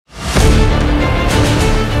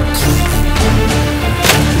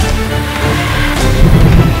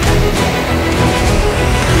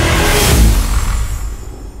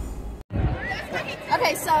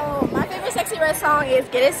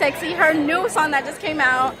Get It Sexy, her new song that just came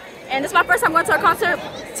out. And this is my first time going to a concert.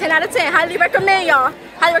 10 out of 10. Highly recommend, y'all.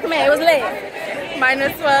 Highly recommend. It was lit. Might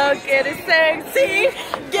as well get it sexy.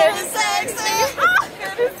 Get it sexy.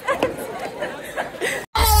 Get it sexy.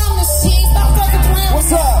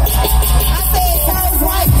 What's up? I said tight,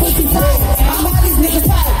 white, pussy tight. I'm all these niggas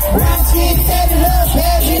tight. Round shit, set it up,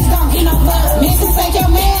 bad bitch, don't get no love. Niggas ain't your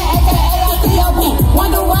man, aka I see your boo.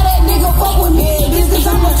 Wonder why that nigga fuck with me. This is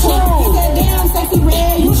on the truth. He said, damn, sexy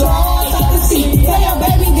red, you should all start to see. Tell your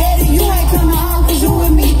baby daddy, you ain't coming home cause you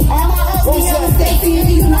with me. All my husband, I'm sexy, and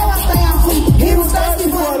you know I stay on fleek. He was thirsty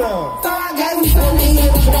for them, so I gave him something to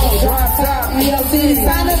hit the floor. Drop top in your city,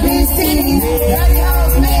 sign up in cities. Dirty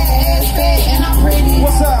hoes, mad ass fat, and I'm pretty.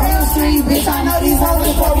 What's up? Real street, bitch, I know these hoes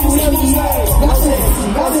are fucking with me. Go dance,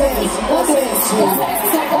 go dance, go dance.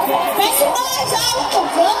 Make some noise, y'all. What the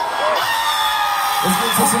fuck? Let's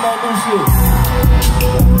get to some more new shit.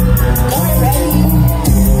 Come here, baby.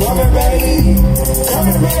 Come here, baby. Come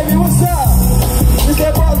here, baby. What's up? This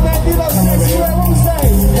that boss back, you know, Sexyy, what we say?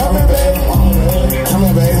 Come here, baby. Come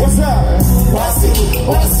here, baby. What's up? Bust it,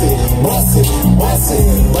 bust it, bust it, bust it,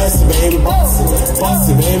 bust it, baby, bust it, bust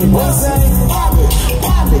it, baby, bust it, pop it,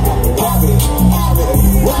 pop it, pop it, pop it.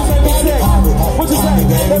 What you say, baby? What you say?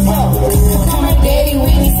 Let's go. Come here, daddy,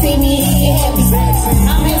 when he see me, he get happy.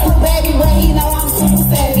 I'm his little baby, but he know I'm super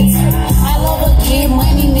savage. I love a kid,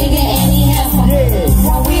 money, nigga, and he handsome.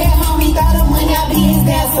 When we at home, he thought of money, I be his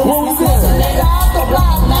dancer. Plus a nigga off the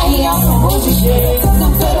block, now he on some bullshit shit. Took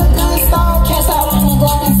him to the gun store, cash out on the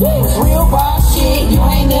glass. Real boss shit, you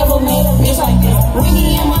ain't never met a bitch like that. When he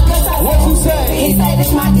in my cuss, I what you say? He say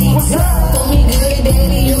this my dick. What's up? Told me good,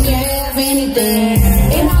 daddy, you can have anything.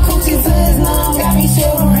 In my coochie to his mom, got me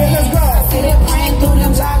shivering. Let's go. I see that praying through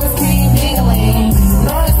them joggers, came dingling.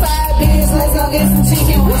 Northside bitch, let's go get some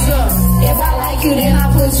chicken wings. If I like you, then I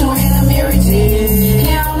put you in a marriage. He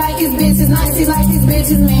don't like his bitches nice, he like his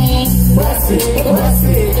bitches mean. Bust it, bust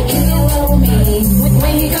it. He in love with me.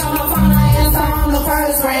 When he call my phone, I answer on the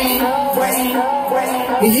first ring.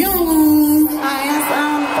 You, I answer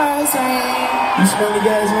on the first ring. You smell the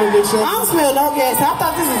gas when they shake? I don't smell no gas. I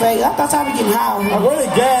thought this was Vegas. I thought y'all be getting high. Where the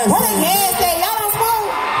gas? Where the gas at? Y'all don't smoke?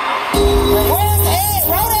 Where's the egg?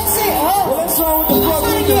 Roll that shit up. Well, let's show them what the fuck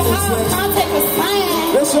we do this shit. Contact with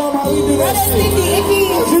science. Let's show them how we do that shit. Sticky icky.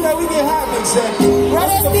 Cause you know we get hot, big Sexy. Roll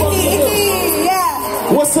that sticky icky.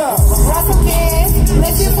 Yeah. What's up? Roll some gas.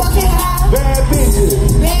 Let you fucking high. Bad bitches.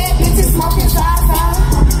 Bad bitches smoking shots out.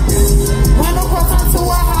 Window cross onto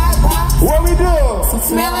a hot box. What we do?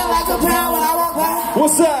 Smelling like a pound when I walk by.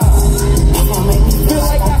 What's up? Feel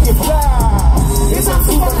like I can fly. Bitch, I'm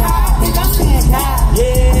super high. Think I'm saying God.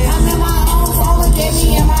 Yeah. I'm in my own phone. Look at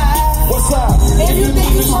me in my eyes. What's up? If you think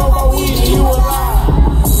you smoke a weed, then you a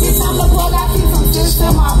lie. Bitch, I'm the plug. I keep some shit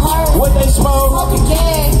in my purse. What they smoke? Smoking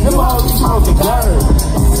gas. Them hoes be smoking dirt.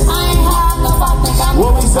 I ain't high enough. I think I'm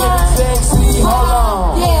What we say to Sexy? Hold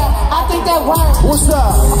on. Yeah, I think that works. What's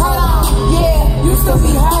up? Hold on. Yeah, used to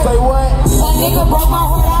be hurt. Say what? A nigga broke my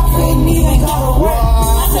heart. I couldn't even go to work.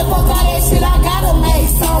 I said, fuck all that shit. I gotta make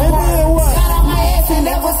some And work. then what? Got on my ass and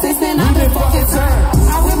ever since then I've been fucking turned.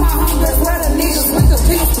 I'm with my homies, where the niggas with the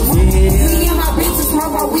pistols. Me and my bitches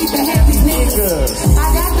smoke my weed and have these niggas. I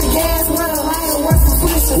got the gas where the lighter works for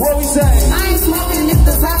pushers. What we say? I ain't smoking if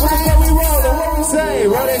the top right. What we rollin'? What we say?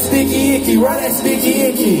 Roll that sticky icky, roll that sticky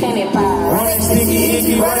icky. Roll that sticky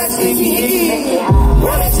icky, roll that sticky icky.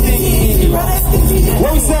 Roll that sticky icky, roll that sticky icky.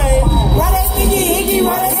 What we say? Roll that sticky icky,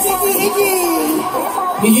 roll that sticky icky.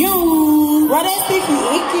 You, roll that sticky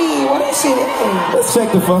icky, what that shit is. Let's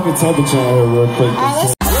check the fucking temperature out here real quick.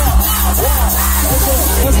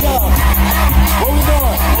 Let's go. What we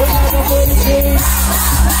doing? What we doing for the team?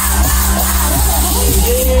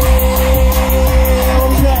 Yeah,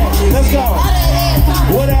 okay. Let's go.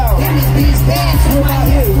 What else? What out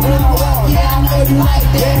here? What out walk? Yeah, I know you like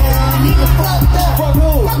that. Nigga fucked up. Fuck who?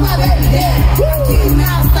 Fuck my baby daddy. I keep him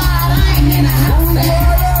outside, I ain't in the house.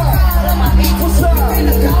 Proud of my bitch. What's up?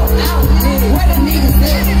 Finna go out. Where the niggas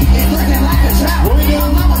at? It's looking like a drought. What we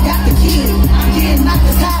doing? Mama got the key. I'm getting knocked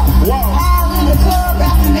this out. Wow. All in the club,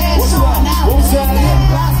 rapping that, What's showing up? out. What's that?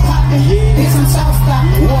 Blocks popping. Yeah. Bitch, I'm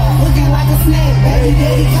showstopping. Looking like a snake. Baby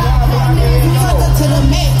daddy got me. Fuck her to the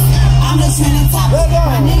max. I'm the trending topic.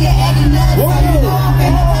 My nigga acting nuts. So you know I'm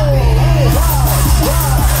finna pop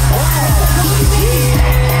it.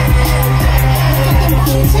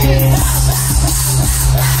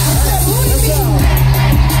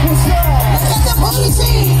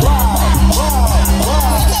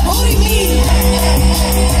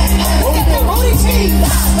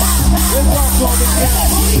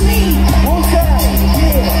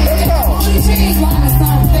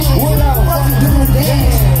 What else?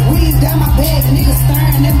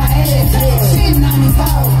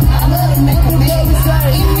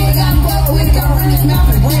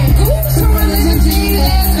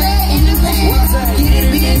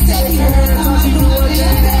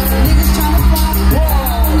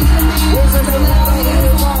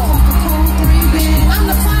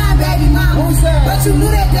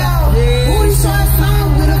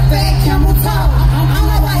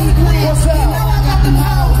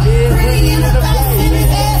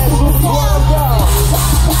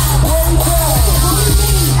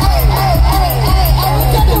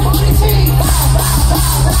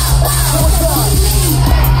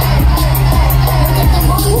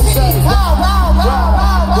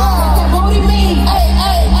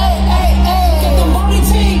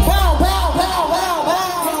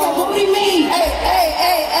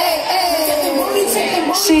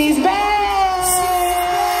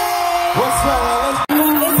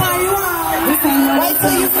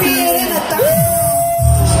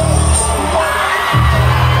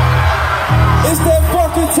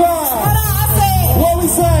 One time. Hold on, I said. What we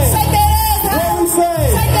say? Shake that ass, What we say?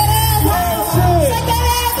 Shake that ass, Oh, shit. Shake that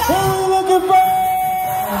ass, Who we looking for?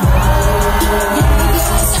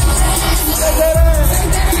 Shake that ass.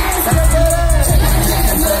 Shake that ass.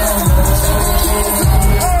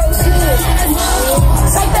 Oh, shit.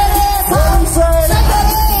 Shake that ass, What we say? Shake that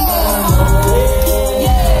ass.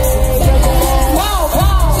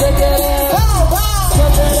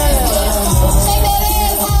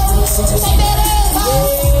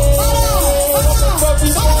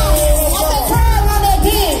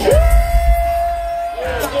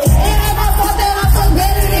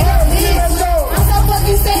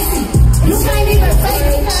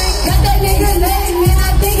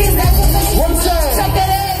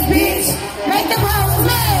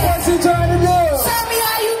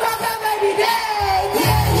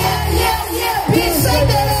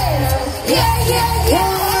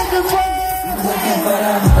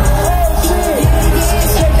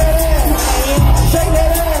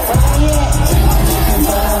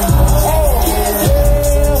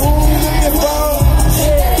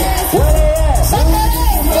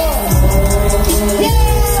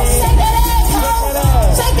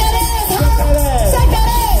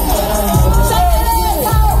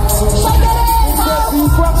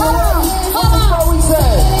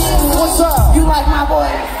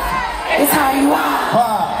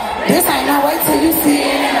 This ain't no way till you see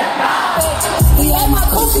it in the box. He ate my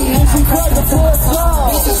coochie and she cracked the full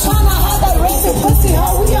club. Bitches tryna have that racing pussy,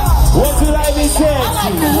 how we are. What you like me say? I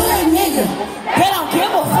like the hood nigga. They don't give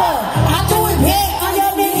a fuck. I do it big on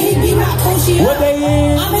your nigga, he beat my coochie up. What they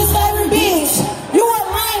in? I'm his favorite bitch. You a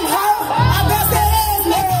lame hoe. I got that ass,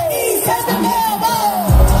 make my knees touch the elbow.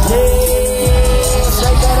 Yeah,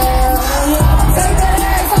 shake that ass. Shake that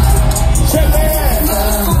ass, Shake that ass.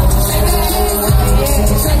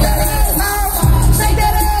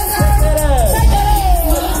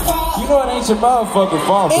 Ain't your motherfucking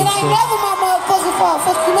fault. It ain't never my motherfucking fault.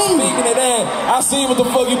 Fuck you mean? Speaking of that, I seen what the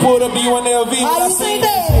fuck you pulled up B1LV. Oh, you seen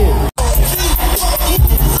that?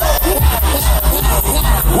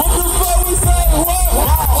 What the fuck we say? What?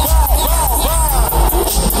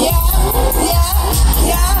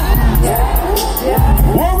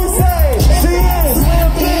 Yeah. What we say? Slim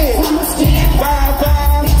Kid. 5-5.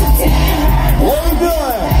 What we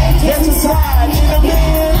doing? Catch a slide in the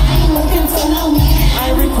man. I ain't looking for no man. I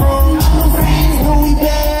ain't recruiting. Who we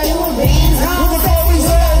bad? What the fuck we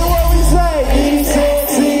say? What we say? Getting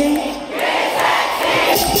sexy.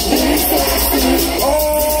 Oh,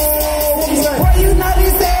 what we say? Boy, you know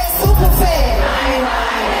this ass super fat.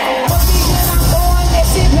 But me when I'm throwing that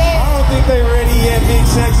shit I back. don't think they ready yet, Big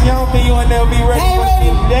Sexy. I don't think you and they'll be ready. They ain't ready?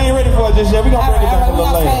 They ain't ready for it just yet. We gonna bring it back a little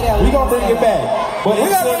Alright, later. We gonna bring it back. But We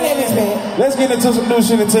gonna bring that bitch back. Let's get into some new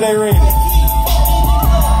shit until they ready. What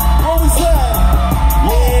we say?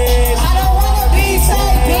 Yes. I don't wanna be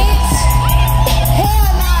saved, bitch. Hell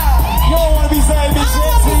no. You don't wanna be saved, Big I don't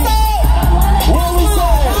wanna be Sexy. saved. What we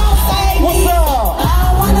say? Don't save me. What's up? I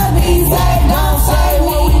don't wanna be saved. Don't save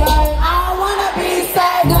me. I don't wanna be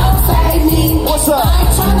saved. Don't save me. What's up? I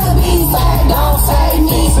ain't tryna be saved. Don't save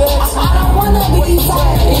me. I don't wanna be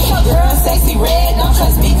saved. It's your girl, Sexy Red. Don't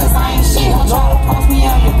trust me 'cause I ain't shit. Don't try to post me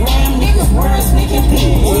on your gram. Niggas words, sneaking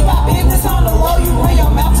peek. Keep my business on the low. You run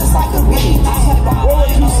your mouth just like a bee. What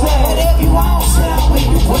you say? Whatever you want, shit, I'm with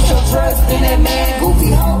you. Put your trust in that man, goofy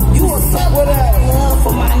hoe. You a fuck with that love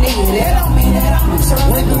for my nigga. That don't mean that I'm a trust.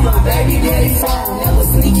 Went through my baby daddy phone. Never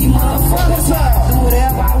sneaky motherfucker. Do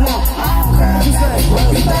whatever I want. I don't care. You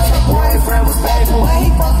thought your boyfriend was faithful. When he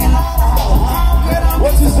fucking all the hoes. I don't care.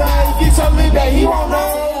 What you say? Get your lip back. He won't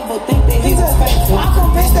know. Think that he just faithful. I'm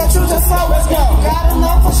convinced that you just so. Let's go. Got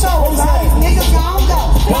enough for sure. All these niggas gon' go.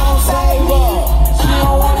 Don't save me. I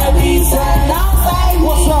don't wanna be saved. Don't save me.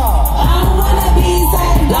 What's up? I don't wanna be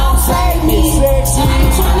saved. Don't save me. Sexy. I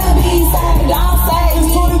ain't tryna be saved. Don't save me.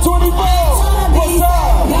 2024. What's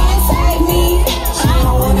up? Don't save me. I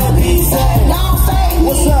don't wanna be saved. Don't save me.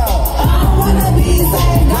 What's up? I don't wanna be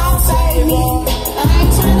saved. Don't save me. I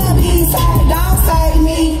ain't tryna be saved. Don't save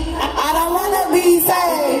me. I don't wanna be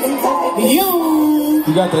saved.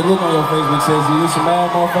 You got that look on your face, Big Sexy. You some mad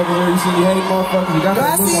motherfuckers there. You see you hate motherfuckers. You got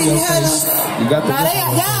that look on your face. You got the Now look on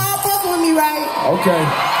your y'all all fucking with me, right? Okay. I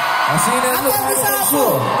seen that I look. fuck with y'all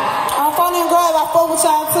Sure. too. I'm funny and grave. I fuck with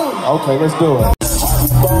y'all too. Okay, let's do it.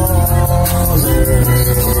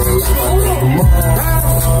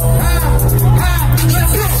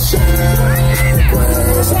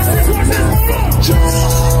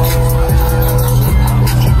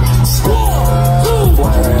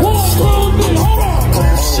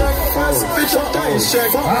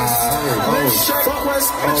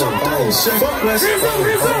 West, bitch, I'm done shit. Fuck West,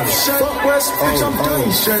 fuck West, bitch, I'm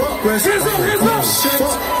done shit. Fuck West, shit.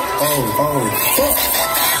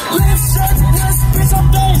 Left side, West, bitch, I'm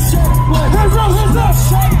done shit. Hands up,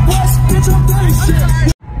 shake West, bitch, I'm done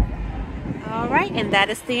shit. All right, and that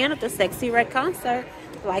is the end of the Sexyy Red concert.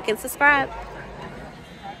 Like and subscribe.